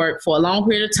extreme work for a long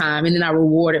period of time and then I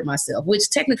rewarded myself, which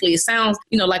technically it sounds,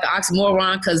 like an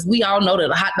oxymoron because we all know that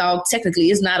a hot dog technically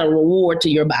is not a reward to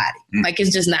your body. Like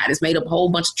it's just not. It's made up a whole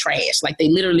bunch of trash. Like they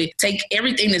literally take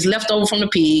everything that's left over from the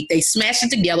pig, they smash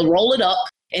it together, roll it up,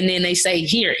 and then they say,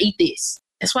 here, eat this.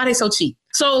 That's why they're so cheap.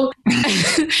 So,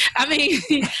 I mean,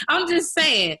 I'm just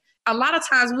saying, a lot of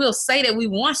times we'll say that we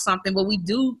want something, but we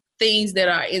do things that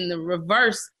are in the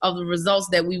reverse of the results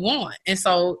that we want. And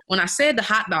so when I said the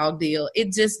hot dog deal,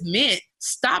 it just meant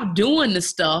stop doing the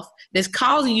stuff that's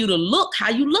causing you to look how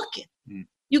you looking.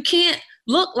 You can't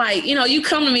look like, you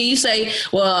come to me, you say,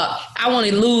 well, I want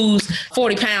to lose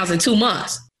 40 pounds in 2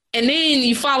 months. And then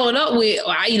you follow it up with,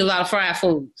 I eat a lot of fried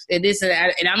foods and this and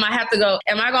that. And I might have to go,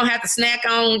 am I going to have to snack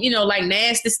on, like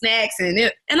nasty snacks?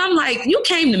 And I'm like, you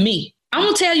came to me. I'm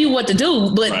going to tell you what to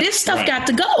do, but this stuff got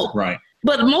to go. Right.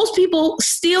 But most people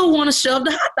still want to shove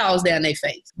the hot dogs down their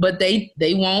face. But they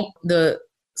want the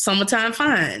summertime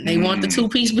fine. They want the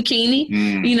 2-piece bikini,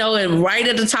 and right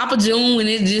at the top of June when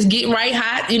it just get right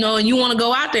hot, and you want to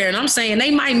go out there. And I'm saying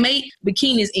they might make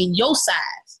bikinis in your size.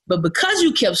 But because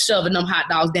you kept shoving them hot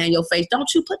dogs down your face,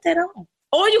 don't you put that on.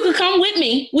 Or you could come with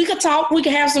me. We could talk. We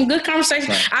could have some good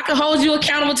conversation. Right. I could hold you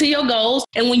accountable to your goals.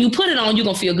 And when you put it on, you're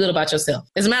going to feel good about yourself.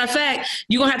 As a matter of fact,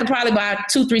 you're going to have to probably buy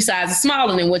 2-3 sizes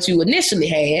smaller than what you initially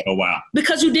had. Oh, wow.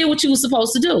 Because you did what you were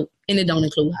supposed to do. And it don't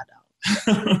include hot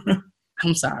dogs.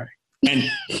 I'm sorry.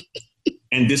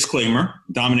 And disclaimer,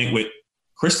 Dominate with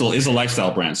Crystal is a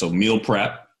lifestyle brand. So meal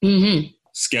prep,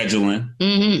 scheduling,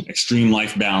 extreme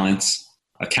life balance,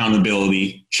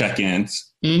 accountability, check-ins.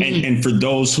 And for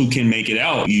those who can make it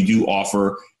out, you do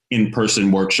offer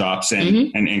in-person workshops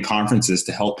and conferences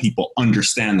to help people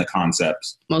understand the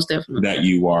concepts most definitely that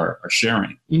you are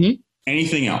sharing.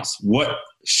 Anything else? What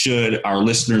should our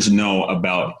listeners know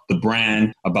about the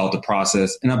brand, about the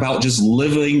process, and about just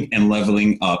living and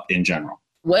leveling up in general?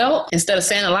 Well, instead of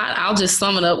saying a lot, I'll just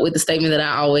sum it up with the statement that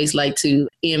I always like to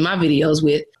end my videos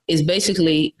with is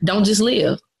basically, don't just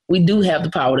live. We do have the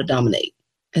power to dominate.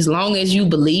 As long as you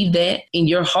believe that in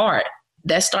your heart,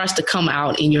 that starts to come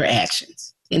out in your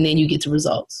actions. And then you get the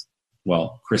results.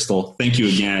 Well, Crystal, thank you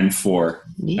again for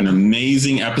an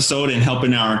amazing episode and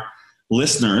helping our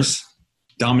listeners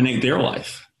dominate their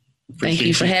life. Thank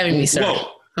you for having me, sir.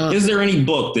 Whoa. Is there any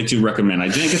book that you recommend? I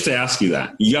didn't get to ask you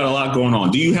that. You got a lot going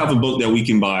on. Do you have a book that we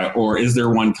can buy, or is there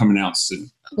one coming out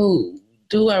soon? Oh,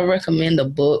 do I recommend a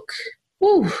book?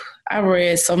 I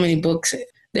read so many books.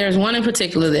 There's one in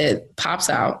particular that pops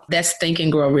out. That's Think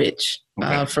and Grow Rich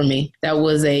for me. That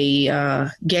was a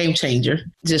game changer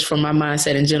just for my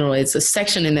mindset in general. It's a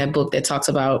section in that book that talks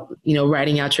about,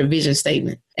 writing out your vision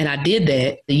statement. And I did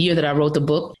that the year that I wrote the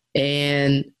book.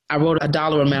 And I wrote a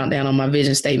dollar amount down on my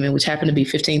vision statement, which happened to be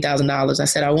 $15,000. I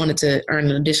said I wanted to earn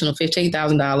an additional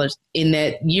 $15,000 in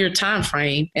that year time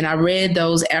frame. And I read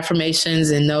those affirmations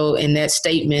and that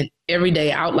statement every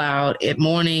day out loud at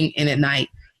morning and at night.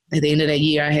 At the end of that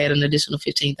year, I had an additional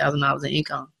 $15,000 in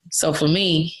income. So for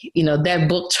me, that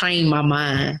book trained my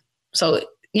mind. So,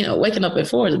 waking up at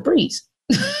 4 is a breeze.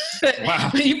 Wow.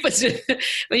 when you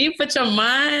put your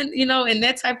mind, in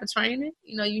that type of training,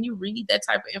 you read that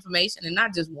type of information and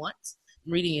not just once,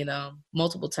 reading it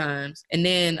multiple times. And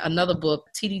then another book,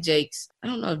 T.D. Jakes, I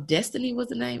don't know if Destiny was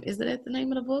the name. Is that the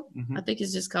name of the book? I think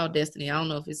it's just called Destiny. I don't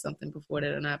know if it's something before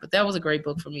that or not, but that was a great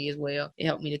book for me as well. It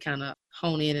helped me to kind of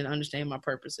hone in and understand my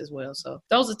purpose as well. So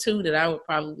those are two that I would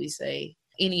probably say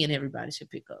any and everybody should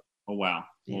pick up. Oh, wow.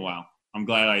 Yeah. Oh, wow. I'm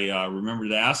glad I remembered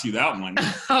to ask you that one.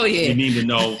 Oh, yeah. You need to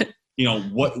know,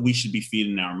 what we should be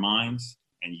feeding our minds,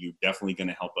 and you're definitely going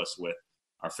to help us with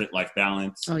our fit life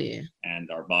balance. Oh, yeah. And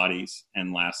our bodies.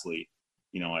 And lastly,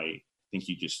 I think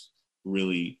you just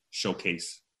really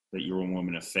showcase that you're a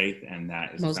woman of faith, and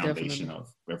that is the foundation of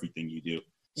everything you do.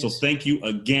 Yes. So thank you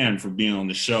again for being on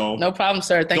the show. No problem,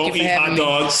 sir. Thank you for having me.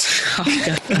 Don't eat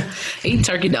hot dogs. Eat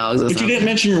turkey dogs. But you didn't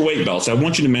mention your weight belts. I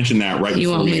want you to mention that right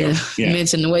before we go. You want me to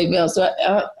mention the weight belt? So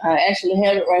I actually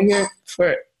have it right here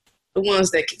for the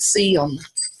ones that can see on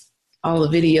all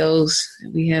the videos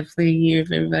we have for you.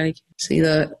 If everybody can see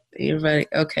everybody.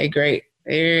 Okay, great.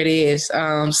 There it is.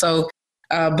 So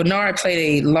Bernard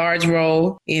played a large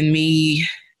role in me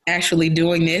actually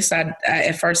doing this.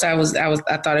 At first I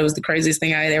thought it was the craziest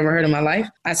thing I had ever heard in my life.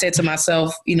 I said to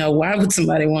myself, why would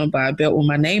somebody want to buy a belt with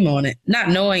my name on it? Not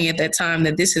knowing at that time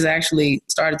that this has actually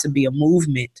started to be a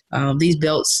movement. These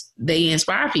belts, they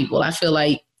inspire people. I feel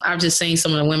like I've just seen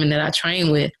some of the women that I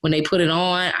train with, when they put it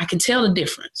on, I can tell the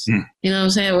difference. You know what I'm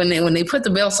saying? When they put the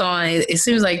belts on, it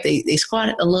seems like they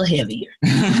squat a little heavier,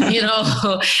 you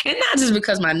know, and not just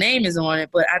because my name is on it,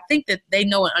 but I think that they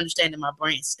know and understand that my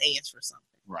brand stands for something.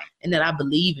 Right. And that I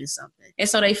believe in something. And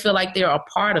so they feel like they're a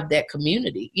part of that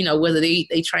community, you know, whether they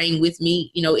train with me,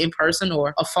 you know, in person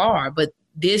or afar. But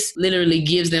this literally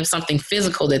gives them something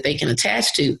physical that they can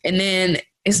attach to. And then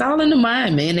it's all in the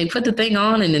mind, man. They put the thing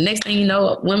on, and the next thing you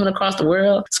know, women across the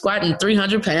world squatting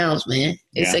 300 pounds, man.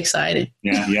 It's exciting.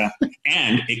 Yeah.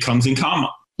 And it comes in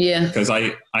comma. Yeah. Because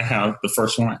I have the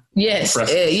first one. Yes.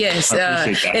 Yes. I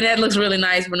appreciate that. And that looks really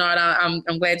nice, Bernard.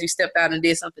 I'm glad you stepped out and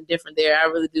did something different there. I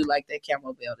really do like that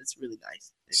camo belt. It's really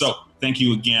nice. So thank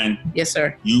you again. Yes,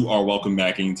 sir. You are welcome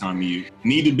back anytime you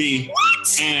need to be.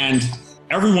 What? And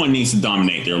everyone needs to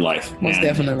dominate their life. Most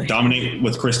definitely.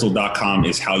 DominateWithCrystal.com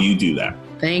is how you do that.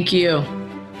 Thank you.